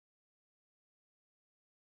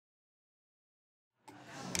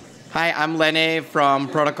Hi, I'm Lenny from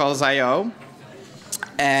Protocols.io,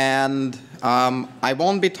 and I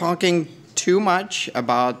won't be talking too much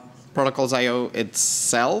about Protocols.io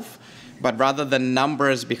itself, but rather the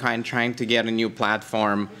numbers behind trying to get a new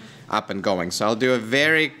platform up and going. So I'll do a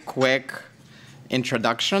very quick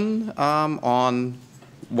introduction on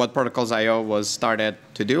what Protocols.io was started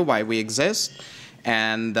to do, why we exist,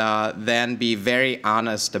 and then be very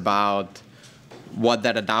honest about what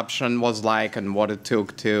that adoption was like and what it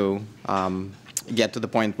took to get to the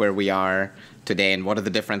point where we are today, and what are the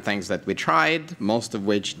different things that we tried, most of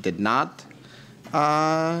which did not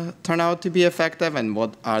turn out to be effective, and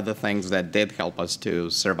what are the things that did help us to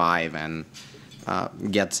survive and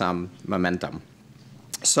get some momentum.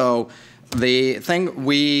 So the thing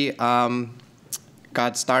we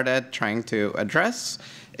got started trying to address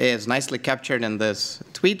is nicely captured in this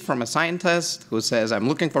tweet from a scientist who says, I'm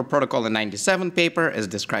looking for protocol in 97 paper, as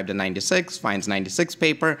described in 96, finds 96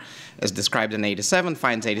 paper, as described in 87,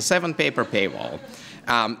 finds 87 paper, paywall.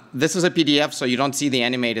 This is a PDF, so you don't see the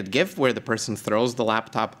animated GIF where the person throws the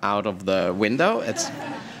laptop out of the window. It's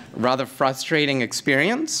a rather frustrating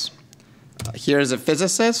experience. Here's a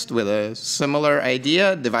physicist with a similar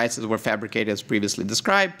idea. Devices were fabricated as previously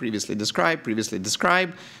described, previously described, previously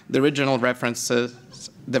described. The original references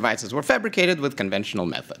devices were fabricated with conventional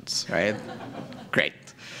methods, right? Great.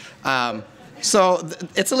 So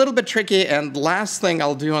it's a little bit tricky, and the last thing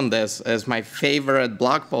I'll do on this is my favorite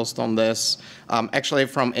blog post on this, actually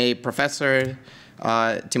from a professor,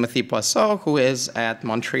 Timothy Poisson, who is at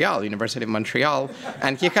Montreal, University of Montreal,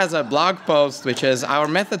 and he has a blog post which is, our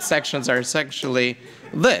method sections are essentially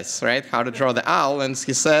this, right? How to draw the owl, and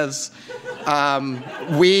he says,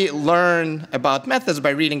 we learn about methods by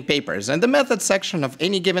reading papers, and the method section of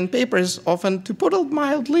any given paper is often, to put it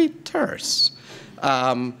mildly, terse.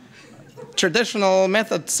 Traditional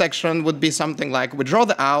method section would be something like, we draw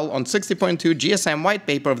the owl on 60.2 GSM white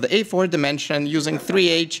paper of the A4 dimension using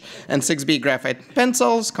 3H and 6B graphite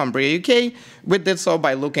pencils, Cumbria, UK. We did so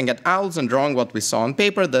by looking at owls and drawing what we saw on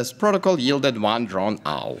paper. This protocol yielded one drawn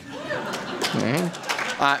owl. Okay.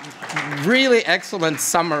 Really excellent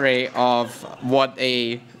summary of what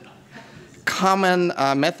a common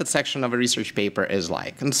method section of a research paper is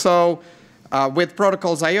like. And so with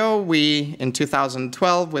Protocols.io, we, in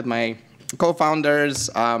 2012, with my co-founders,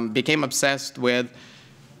 became obsessed with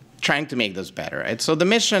trying to make this better. Right? So the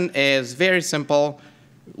mission is very simple.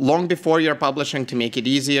 Long before you're publishing, to make it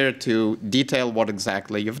easier to detail what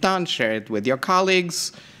exactly you've done, share it with your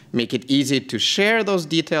colleagues, make it easy to share those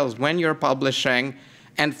details when you're publishing.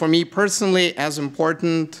 And for me personally, as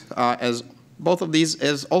important as both of these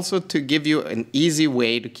is also to give you an easy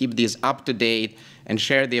way to keep these up to date and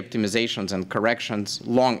share the optimizations and corrections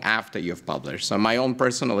long after you've published. So my own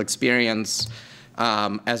personal experience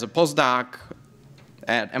as a postdoc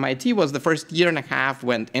at MIT was the first year and a half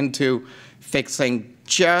went into fixing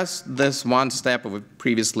just this one step of a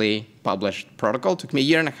previously published protocol. It took me a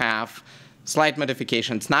year and a half, slight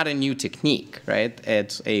modification. It's not a new technique, right?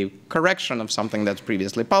 It's a correction of something that's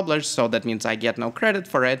previously published, so that means I get no credit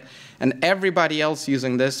for it. And everybody else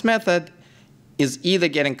using this method is either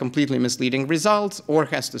getting completely misleading results or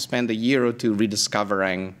has to spend a year or two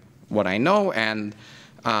rediscovering what I know and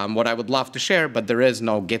what I would love to share, but there is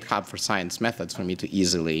no GitHub for science methods for me to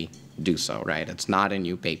easily do so, right? It's not a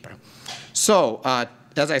new paper. So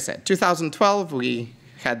as I said, 2012, we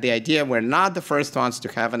had the idea. We're not the first ones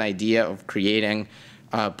to have an idea of creating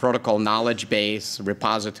a protocol knowledge base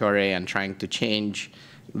repository and trying to change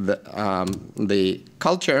the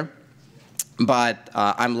culture. But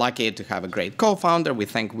I'm lucky to have a great co-founder. We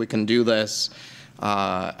think we can do this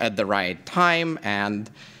at the right time. And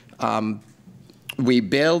we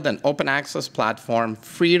build an open access platform,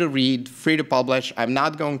 free to read, free to publish. I'm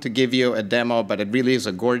not going to give you a demo, but it really is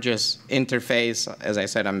a gorgeous interface. As I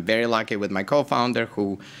said, I'm very lucky with my co-founder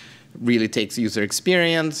who really takes user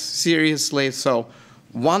experience seriously. So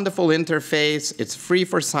wonderful interface. It's free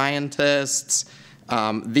for scientists.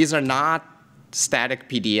 These are not static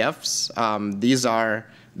PDFs. These are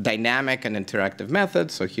dynamic and interactive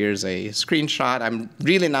methods. So here's a screenshot. I'm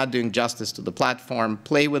really not doing justice to the platform.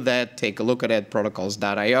 Play with it. Take a look at it.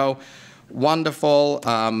 Protocols.io. Wonderful.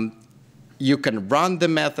 You can run the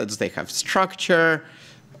methods. They have structure.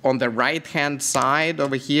 On the right-hand side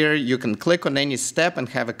over here, you can click on any step and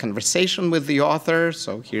have a conversation with the author.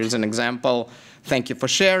 So here's an example. Thank you for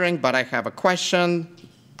sharing, but I have a question.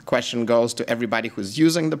 Question goes to everybody who's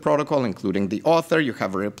using the protocol, including the author. You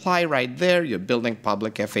have a reply right there. You're building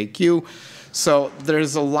public FAQ. So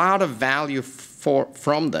there's a lot of value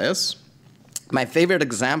from this. My favorite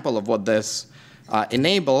example of what this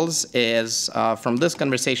enables is from this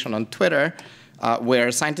conversation on Twitter.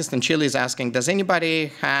 where scientists in Chile is asking, does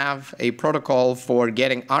anybody have a protocol for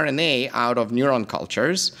getting RNA out of neuron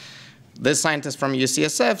cultures? This scientist from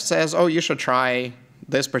UCSF says, oh, you should try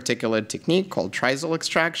this particular technique called trisyl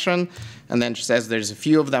extraction. And then she says there's a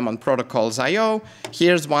few of them on protocols.io.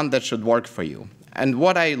 Here's one that should work for you. And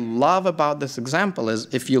what I love about this example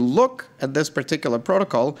is if you look at this particular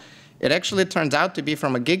protocol, it actually turns out to be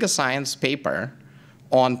from a GigaScience paper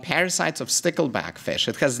on parasites of stickleback fish.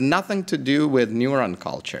 It has nothing to do with neuron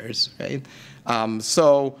cultures, right?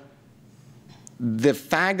 So the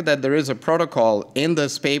fact that there is a protocol in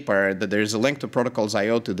this paper, that there's a link to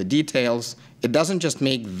protocols.io to the details, it doesn't just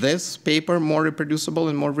make this paper more reproducible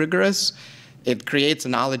and more rigorous. It creates a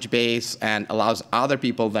knowledge base and allows other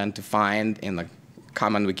people then to find in a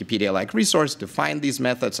common Wikipedia-like resource to find these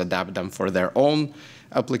methods, adapt them for their own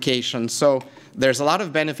applications. So there's a lot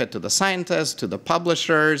of benefit to the scientists, to the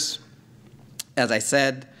publishers. As I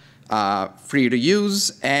said, free to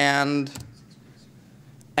use. And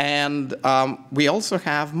we also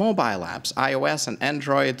have mobile apps, iOS and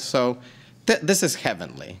Android. So this is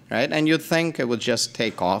heavenly, right? And you'd think it would just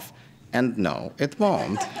take off. And no, it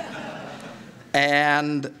won't.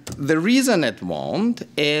 And the reason it won't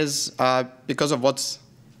is because of what's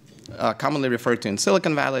commonly referred to in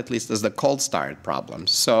Silicon Valley, at least, as the cold start problem.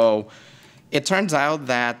 So it turns out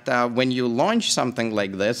that when you launch something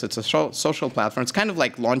like this, it's a social platform. It's kind of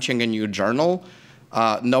like launching a new journal.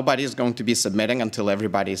 Nobody is going to be submitting until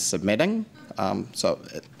everybody's submitting. So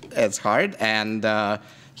it's hard. And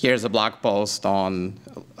here's a blog post on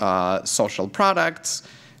social products.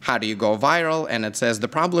 How do you go viral? And it says, the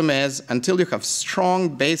problem is, until you have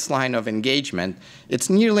strong baseline of engagement, it's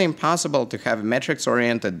nearly impossible to have a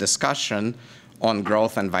metrics-oriented discussion on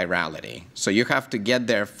growth and virality. So you have to get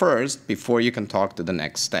there first before you can talk to the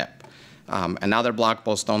next step. Another blog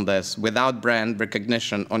post on this, without brand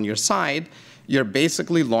recognition on your side, you're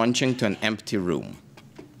basically launching to an empty room.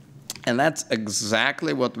 And that's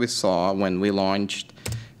exactly what we saw when we launched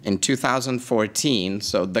in 2014.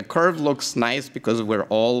 So the curve looks nice because we're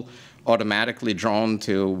all automatically drawn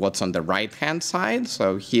to what's on the right-hand side.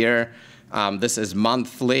 So here, this is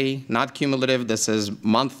monthly, not cumulative. This is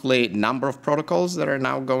monthly number of protocols that are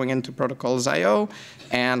now going into protocols.io,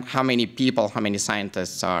 and how many people, how many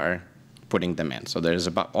scientists are putting them in. So there's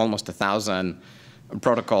about almost 1,000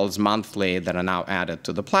 protocols monthly that are now added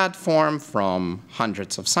to the platform from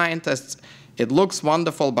hundreds of scientists. It looks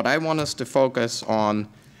wonderful, but I want us to focus on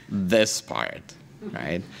this part,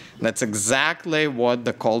 right? That's exactly what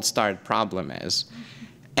the cold start problem is.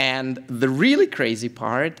 And the really crazy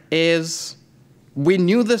part is we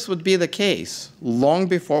knew this would be the case long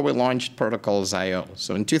before we launched protocols.io.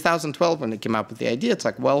 So in 2012, when we came up with the idea, it's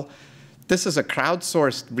like, well, this is a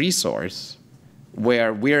crowdsourced resource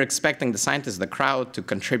where we're expecting the scientists, the crowd, to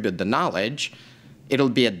contribute the knowledge. It'll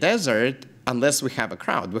be a desert unless we have a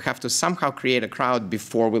crowd. We have to somehow create a crowd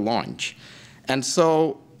before we launch. And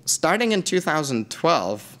so starting in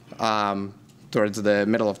 2012, towards the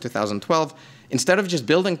middle of 2012, instead of just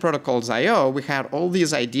building protocols.io, we had all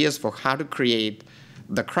these ideas for how to create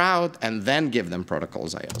the crowd and then give them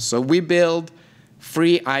protocols.io. So we build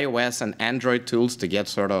free iOS and Android tools to get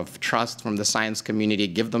sort of trust from the science community,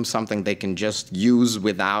 give them something they can just use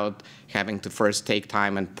without having to first take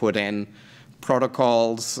time and put in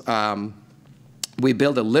protocols. We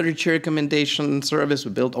build a literature recommendation service.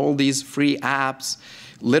 We built all these free apps.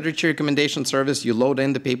 Literature recommendation service, you load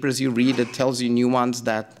in the papers you read. It tells you new ones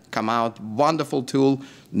that come out. Wonderful tool.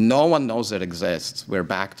 No one knows it exists. We're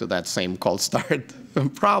back to that same cold start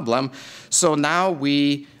problem. So now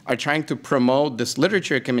we are trying to promote this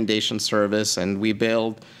literature recommendation service, and we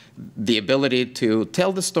build the ability to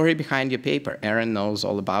tell the story behind your paper. Erin knows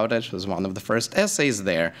all about it. She was one of the first essays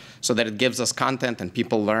there, so that it gives us content and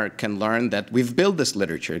people can learn that we've built this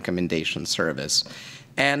literature recommendation service.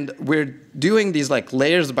 And we're doing these like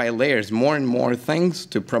layers by layers, more and more things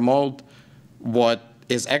to promote what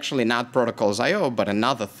is actually not protocols.io, but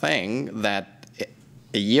another thing that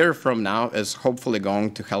a year from now is hopefully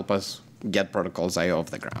going to help us get protocols.io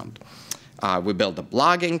off the ground. We built a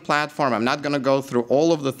blogging platform. I'm not going to go through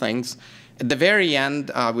all of the things. At the very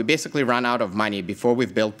end, we basically run out of money before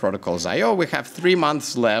we've built protocols.io. We have 3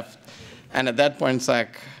 months left. And at that point, it's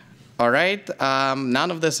like, all right,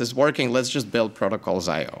 none of this is working. Let's just build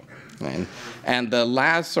protocols.io. And the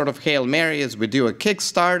last sort of Hail Mary is we do a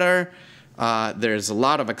Kickstarter. There's a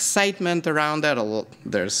lot of excitement around that.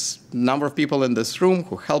 There's a number of people in this room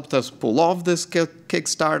who helped us pull off this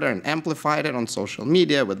Kickstarter and amplified it on social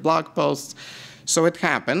media with blog posts. So it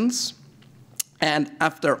happens. And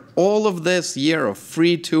after all of this year of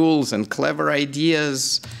free tools and clever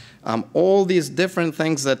ideas, all these different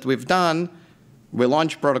things that we've done, we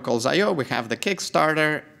launch Protocols.io, we have the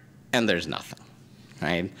Kickstarter, and there's nothing,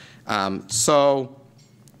 right? So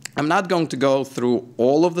I'm not going to go through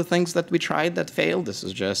all of the things that we tried that failed. This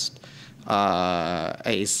is just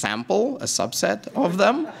a sample, a subset of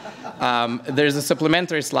them. There's a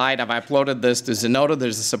supplementary slide. I've uploaded this to Zenodo.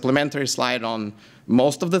 There's a supplementary slide on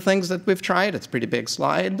most of the things that we've tried. It's a pretty big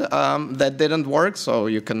slide that didn't work, so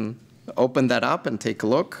you can open that up and take a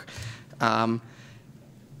look.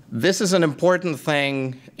 This is an important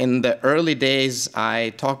thing. In the early days,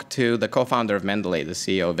 I talked to the co-founder of Mendeley, the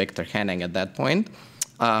CEO, Victor Henning, at that point.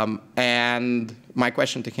 And my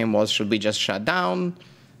question to him was, should we just shut down?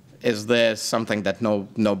 Is this something that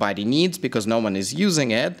nobody needs because no one is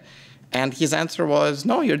using it? And his answer was,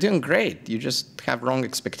 no, you're doing great. You just have wrong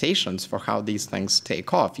expectations for how these things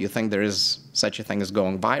take off. You think there is such a thing as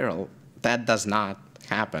going viral. That does not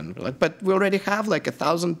happen. We're like, but we already have like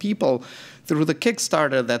 1,000 people through the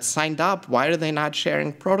Kickstarter that signed up. Why are they not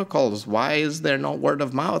sharing protocols? Why is there no word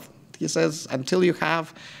of mouth? He says, until you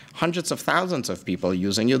have hundreds of thousands of people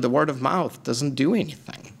using you, the word of mouth doesn't do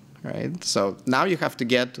anything, right? So now you have to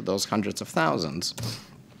get to those hundreds of thousands.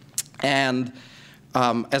 And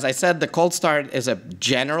as I said, the cold start is a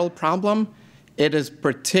general problem. It is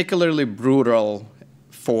particularly brutal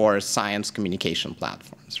for science communication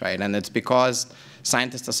platforms, right? And it's because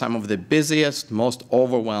scientists are some of the busiest, most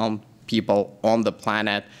overwhelmed people on the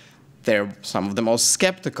planet. They're some of the most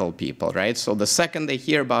skeptical people, right? So the second they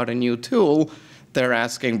hear about a new tool, they're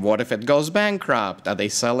asking, what if it goes bankrupt? Are they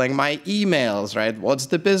selling my emails, right? What's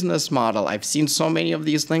the business model? I've seen so many of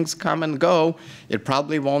these things come and go. It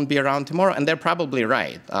probably won't be around tomorrow. And they're probably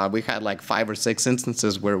right. We had like 5 or 6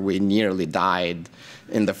 instances where we nearly died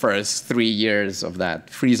in the first 3 years of that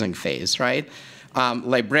freezing phase, right?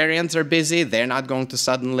 Librarians are busy. They're not going to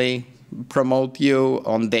suddenly promote you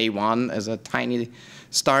on day one as a tiny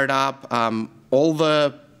startup. All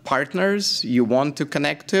the partners you want to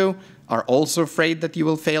connect to are also afraid that you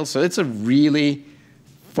will fail. So it's a really,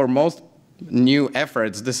 for most new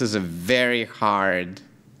efforts, this is a very hard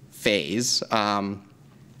phase. And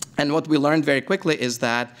what we learned very quickly is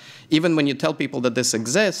that even when you tell people that this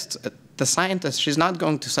exists, the scientist, she's not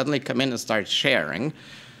going to suddenly come in and start sharing.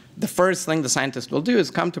 The first thing the scientist will do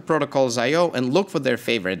is come to Protocols.io and look for their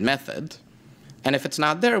favorite method. And if it's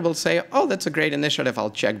not there, we'll say, oh, that's a great initiative. I'll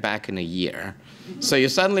check back in a year. So you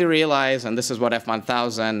suddenly realize, and this is what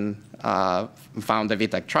F1000 founder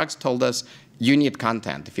Vitek Trucks told us, you need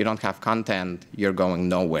content. If you don't have content, you're going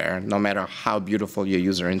nowhere, no matter how beautiful your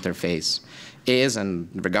user interface is, and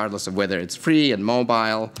regardless of whether it's free and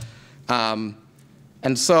mobile.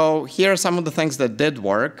 And so here are some of the things that did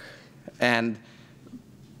work. And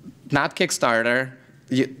not Kickstarter.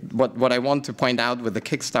 What I want to point out with the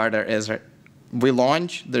Kickstarter is we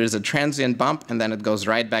launch, there's a transient bump, and then it goes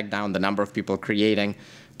right back down, the number of people creating,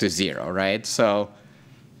 to 0, right? So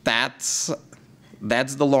that's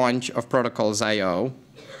the launch of Protocols.io.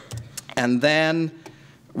 And then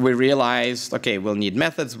we realized, OK, we'll need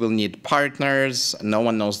methods, we'll need partners. No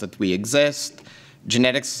one knows that we exist.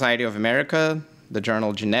 Genetic Society of America, the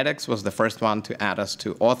journal Genetics, was the first one to add us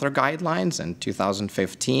to author guidelines in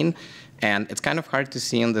 2015. And it's kind of hard to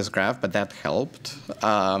see in this graph, but that helped.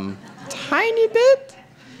 Tiny bit.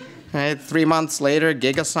 Right? 3 months later,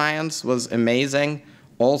 GigaScience was amazing,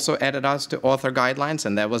 also added us to author guidelines,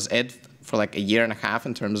 and that was it for like 1.5 years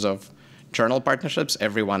in terms of journal partnerships.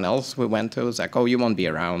 Everyone else we went to was like, oh, you won't be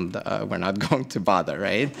around. We're not going to bother,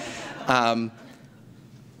 right?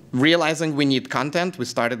 Realizing we need content, we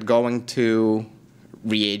started going to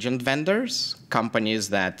reagent vendors, companies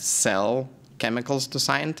that sell chemicals to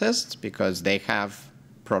scientists, because they have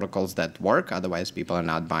protocols that work. Otherwise, people are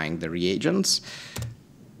not buying the reagents.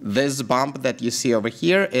 This bump that you see over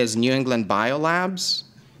here is New England Biolabs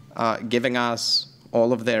giving us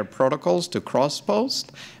all of their protocols to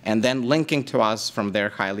cross-post, and then linking to us from their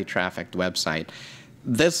highly trafficked website.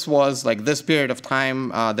 This was, like, this period of time,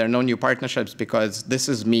 there are no new partnerships because this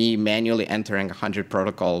is me manually entering 100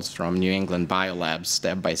 protocols from New England Biolabs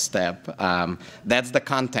step by step. That's the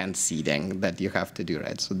content seeding that you have to do,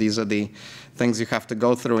 right? So these are the things you have to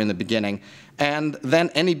go through in the beginning. And then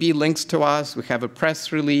NEB links to us. We have a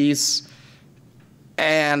press release.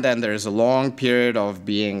 And then there's a long period of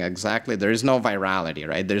being exactly, there is no virality,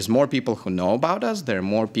 right? There's more people who know about us. There are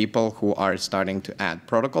more people who are starting to add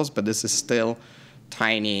protocols, but this is still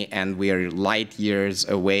tiny, and we are light years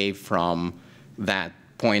away from that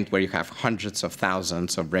point where you have hundreds of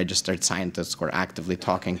thousands of registered scientists who are actively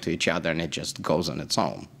talking to each other, and it just goes on its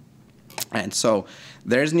own. And so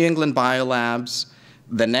there's New England Biolabs.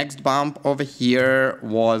 The next bump over here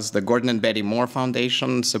was the Gordon and Betty Moore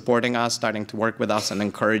Foundation supporting us, starting to work with us and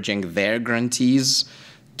encouraging their grantees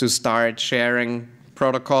to start sharing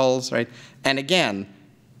protocols, right? And again,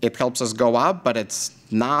 it helps us go up, but it's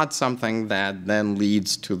not something that then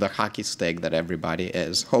leads to the hockey stick that everybody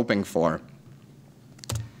is hoping for.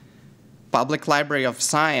 Public Library of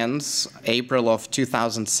Science, April of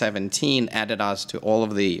 2017, added us to all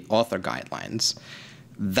of the author guidelines.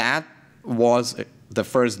 That was the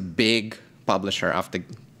first big publisher after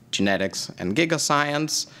genetics and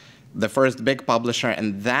gigascience, the first big publisher,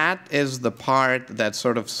 and that is the part that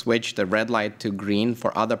sort of switched the red light to green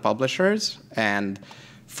for other publishers. And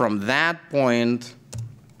from that point,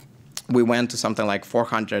 we went to something like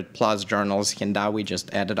 400 plus journals. Hindawi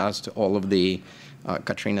just added us to all of the,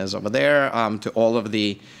 Katrina's over there, to all of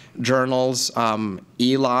the journals,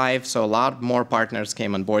 eLife, so a lot more partners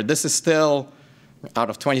came on board. This is still,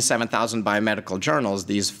 out of 27,000 biomedical journals,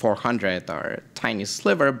 these 400 are a tiny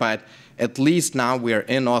sliver, but at least now we're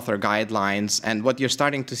in author guidelines. And what you're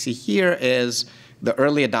starting to see here is the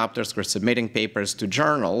early adopters were submitting papers to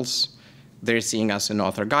journals. They're seeing us in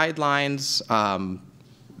author guidelines.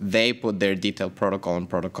 They put their detailed protocol in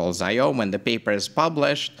Protocols.io. When the paper is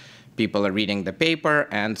published, people are reading the paper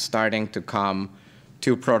and starting to come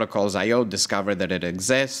to Protocols.io, discover that it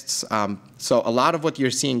exists. So a lot of what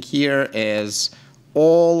you're seeing here is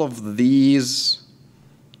all of these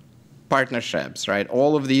partnerships, right?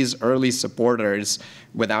 All of these early supporters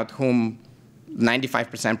without whom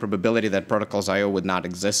 95% probability that Protocols.io would not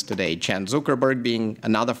exist today. Chan Zuckerberg being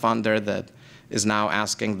another funder that is now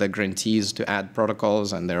asking the grantees to add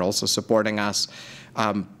protocols, and they're also supporting us.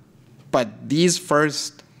 But these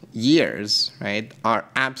first years, right, are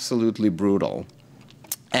absolutely brutal.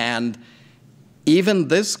 And even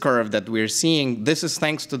this curve that we're seeing, this is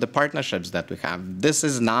thanks to the partnerships that we have. This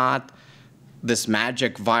is not this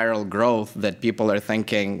magic viral growth that people are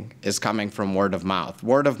thinking is coming from word of mouth.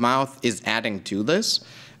 Word of mouth is adding to this.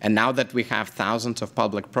 And now that we have thousands of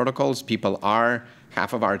public protocols,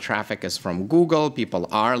 half of our traffic is from Google. People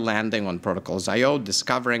are landing on Protocols.io,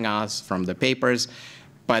 discovering us from the papers.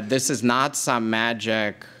 But this is not some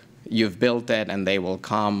magic, you've built it and they will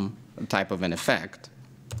come type of an effect.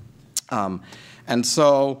 And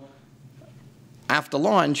so after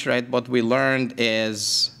launch, right, what we learned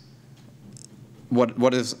is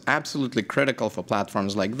what is absolutely critical for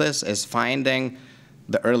platforms like this is finding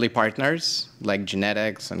the early partners like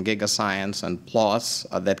genetics and gigascience and PLOS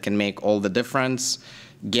that can make all the difference,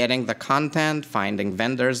 getting the content, finding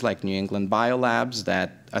vendors like New England Biolabs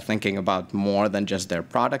that are thinking about more than just their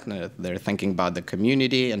product, they're thinking about the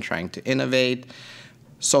community and trying to innovate.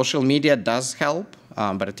 Social media does help,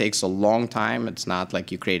 but it takes a long time. It's not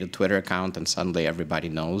like you create a Twitter account and suddenly everybody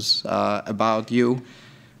knows about you.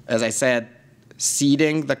 As I said,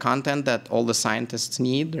 seeding the content that all the scientists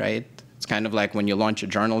need, right? It's kind of like when you launch a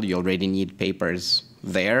journal, you already need papers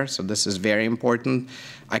there, so this is very important.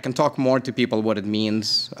 I can talk more to people what it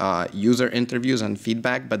means, user interviews and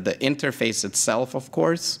feedback, but the interface itself, of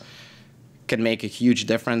course, can make a huge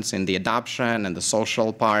difference in the adoption and the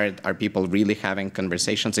social part. Are people really having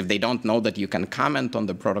conversations? If they don't know that you can comment on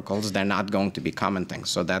the protocols, they're not going to be commenting.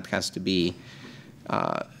 So that has to be,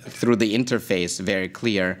 through the interface, very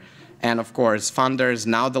clear. And of course, funders,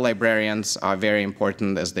 now the librarians are very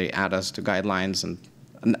important as they add us to guidelines, and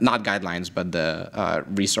not guidelines, but the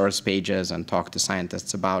resource pages and talk to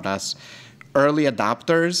scientists about us. Early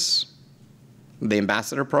adopters, the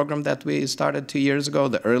ambassador program that we started 2 years ago,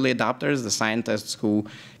 the early adopters, the scientists who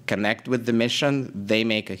connect with the mission, they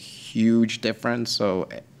make a huge difference. So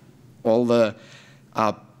all the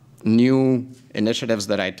new initiatives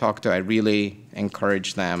that I talk to, I really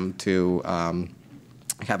encourage them to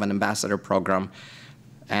have an ambassador program.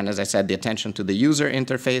 And as I said, the attention to the user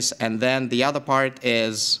interface. And then the other part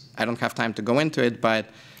is, I don't have time to go into it, but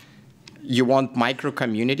you want micro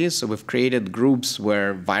communities. So we've created groups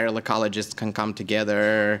where viral ecologists can come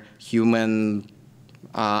together, human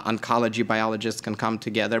oncology biologists can come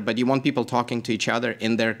together, but you want people talking to each other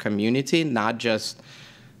in their community, not just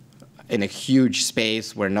in a huge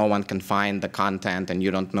space where no one can find the content and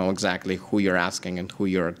you don't know exactly who you're asking and who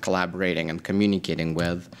you're collaborating and communicating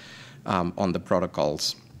with on the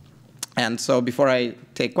protocols. And so before I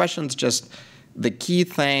take questions, just the key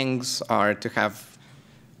things are to have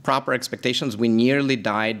proper expectations. We nearly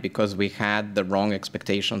died because we had the wrong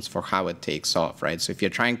expectations for how it takes off, right? So if you're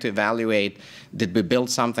trying to evaluate, did we build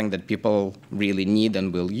something that people really need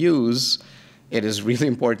and will use, it is really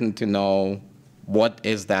important to know what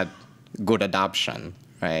is that good adoption,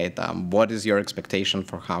 right? What is your expectation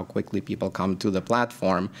for how quickly people come to the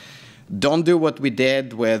platform? Don't do what we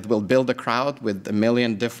did with, we'll build a crowd with a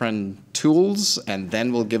million different tools, and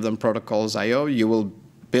then we'll give them protocols I/O. You will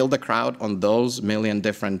build a crowd on those million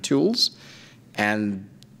different tools, and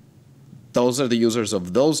those are the users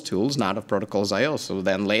of those tools, not of protocols I/O. So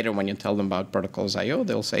then later when you tell them about protocols I/O,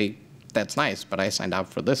 they'll say, that's nice, but I signed up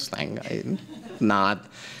for this thing, not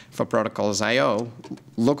for protocols I/O.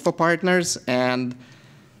 Look for partners, and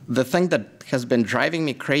the thing that has been driving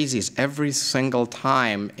me crazy is every single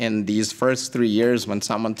time in these first 3 years when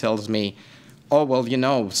someone tells me, oh, well, you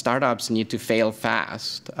know, startups need to fail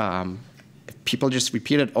fast. People just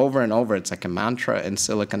repeat it over and over. It's like a mantra in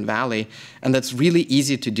Silicon Valley. And that's really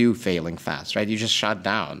easy to do, failing fast, right? You just shut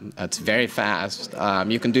down. It's very fast.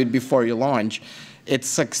 You can do it before you launch. It's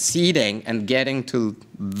succeeding and getting to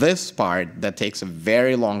this part that takes a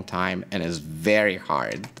very long time and is very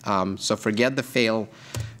hard. So forget the fail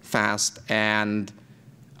fast. And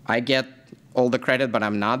I get all the credit, but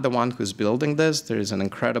I'm not the one who's building this. There's an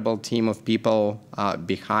incredible team of people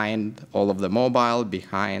behind all of the mobile,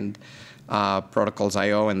 behind protocols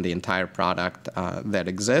I/O and the entire product that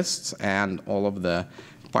exists, and all of the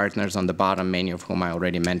partners on the bottom, many of whom I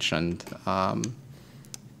already mentioned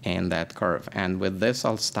in that curve. And with this,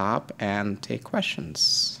 I'll stop and take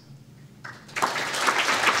questions.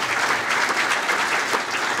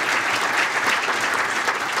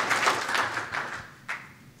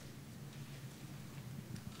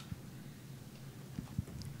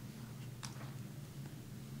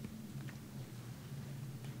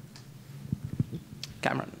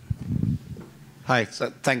 Cameron. Hi,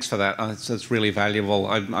 so thanks for that. It's really valuable.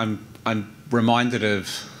 I'm reminded of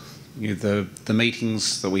the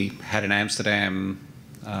meetings that we had in Amsterdam,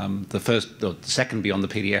 the second beyond the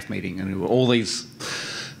PDF meeting, and all these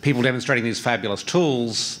people demonstrating these fabulous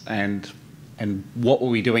tools and what were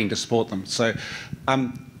we doing to support them. So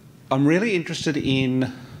I'm really interested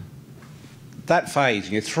in that phase.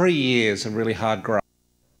 3 years of really hard growth.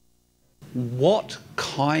 What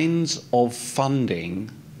kinds of funding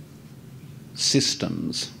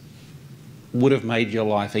systems would have made your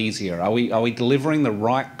life easier? Are we delivering the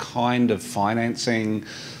right kind of financing,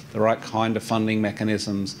 the right kind of funding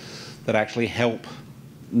mechanisms that actually help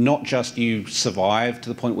not just you survive to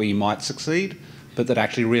the point where you might succeed, but that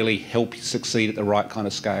actually really help you succeed at the right kind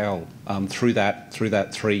of scale through that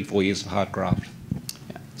 3-4 years of hard graft?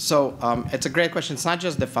 Yeah. So it's a great question. It's not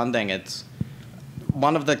just the funding. It's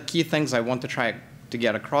one of the key things I want to try to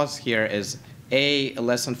get across here is A, a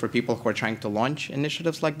lesson for people who are trying to launch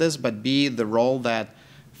initiatives like this, but B, the role that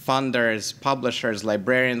funders, publishers,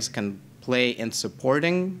 librarians can play in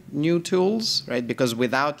supporting new tools, right? Because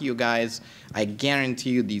without you guys, I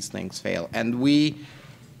guarantee you these things fail. And we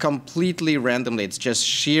completely randomly, it's just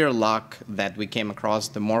sheer luck that we came across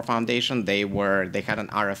the More Foundation. They had an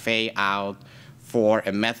RFA out for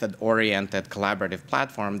a method-oriented collaborative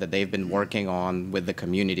platform that they've been working on with the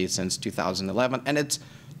community since 2011. And it's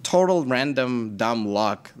total random, dumb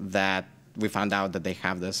luck that we found out that they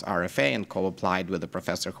have this RFA and co-applied with a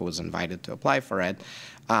professor who was invited to apply for it.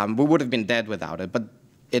 We would have been dead without it. But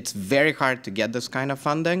it's very hard to get this kind of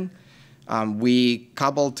funding. We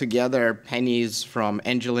cobbled together pennies from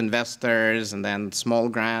angel investors and then small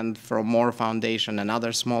grant from More Foundation,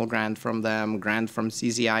 another small grant from them, grant from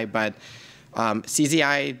CZI. But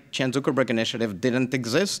CZI, Chan Zuckerberg Initiative, didn't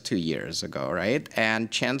exist 2 years ago, right?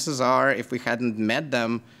 And chances are, if we hadn't met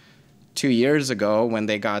them 2 years ago when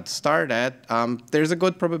they got started, there's a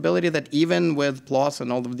good probability that even with PLOS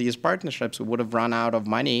and all of these partnerships, we would have run out of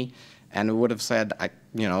money and we would have said,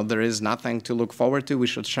 there is nothing to look forward to. We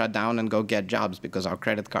should shut down and go get jobs because our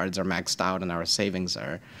credit cards are maxed out and our savings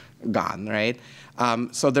are gone, right?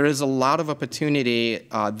 So there is a lot of opportunity.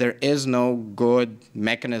 There is no good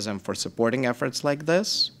mechanism for supporting efforts like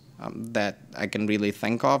this that I can really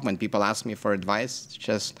think of. When people ask me for advice,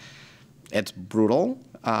 it's brutal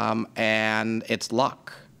and it's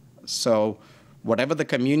luck. So whatever the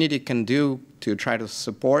community can do to try to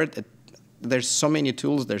support it, there's so many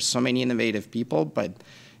tools, there's so many innovative people, but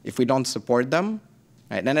if we don't support them,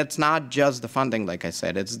 right, and it's not just the funding, like I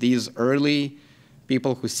said, it's these early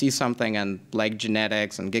people who see something and like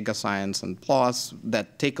genetics and GigaScience and PLOS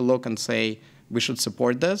that take a look and say, we should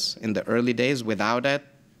support this in the early days. Without it,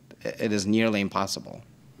 it is nearly impossible.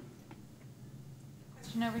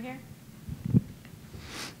 Question over here.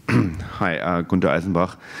 Hi, Gunter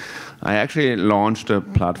Eisenbach. I actually launched a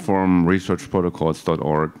platform,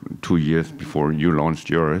 researchprotocols.org, 2 years before you launched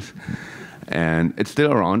yours. And it's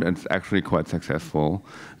still around, and it's actually quite successful.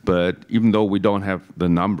 But even though we don't have the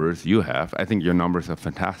numbers you have, I think your numbers are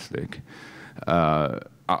fantastic.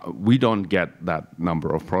 We don't get that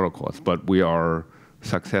number of protocols, but we are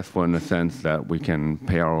successful in the sense that we can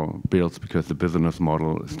pay our bills because the business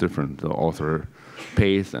model is different. The author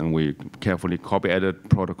pays, and we carefully copy edit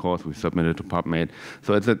protocols. We submit it to PubMed.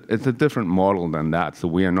 So it's a different model than that. So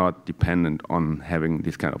we are not dependent on having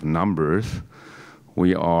these kind of numbers.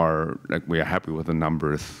 We are happy with the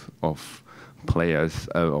numbers of players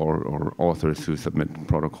or authors who submit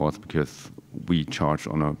protocols because we charge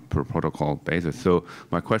on a per protocol basis. So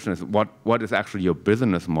my question is, what is actually your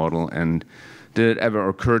business model, and did it ever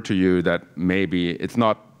occur to you that maybe it's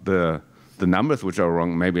not the numbers which are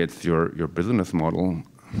wrong, maybe it's your business model?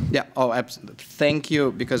 Yeah, oh, absolutely. Thank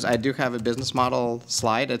you, because I do have a business model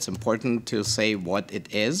slide. It's important to say what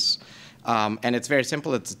it is. And it's very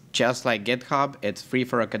simple. It's just like GitHub. It's free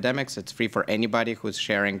for academics. It's free for anybody who's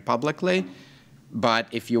sharing publicly. But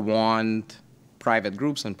if you want private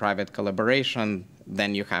groups and private collaboration,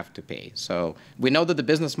 then you have to pay. So we know that the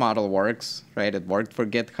business model works, right? It worked for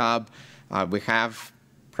GitHub. We have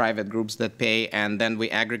private groups that pay, and then we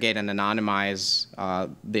aggregate and anonymize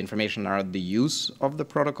the information around the use of the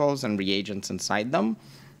protocols and reagents inside them.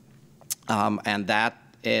 And that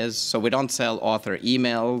is, so we don't sell author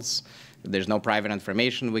emails. There's no private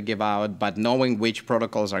information we give out, but knowing which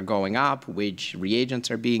protocols are going up, which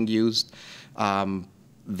reagents are being used,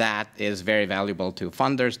 that is very valuable to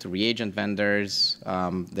funders, to reagent vendors.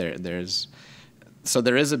 So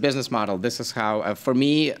there is a business model. This is how, for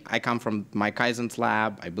me, I come from Mike Eisen's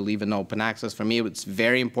lab. I believe in open access. For me, it's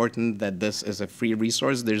very important that this is a free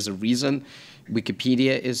resource. There's a reason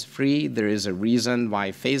Wikipedia is free. There is a reason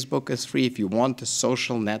why Facebook is free. If you want a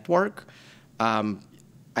social network,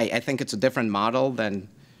 I think it's a different model than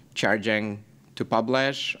charging to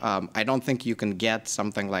publish. I don't think you can get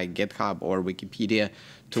something like GitHub or Wikipedia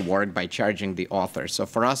to work by charging the author. So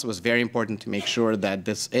for us, it was very important to make sure that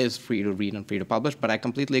this is free to read and free to publish. But I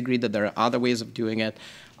completely agree that there are other ways of doing it,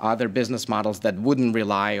 other business models that wouldn't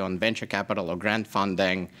rely on venture capital or grant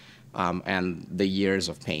funding and the years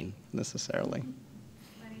of pain necessarily.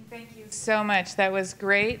 Lenny, thank you so much. That was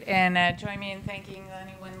great. And join me in thanking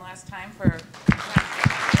Lenny one last time for.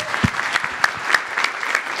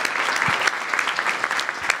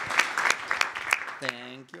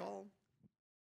 Thank you all.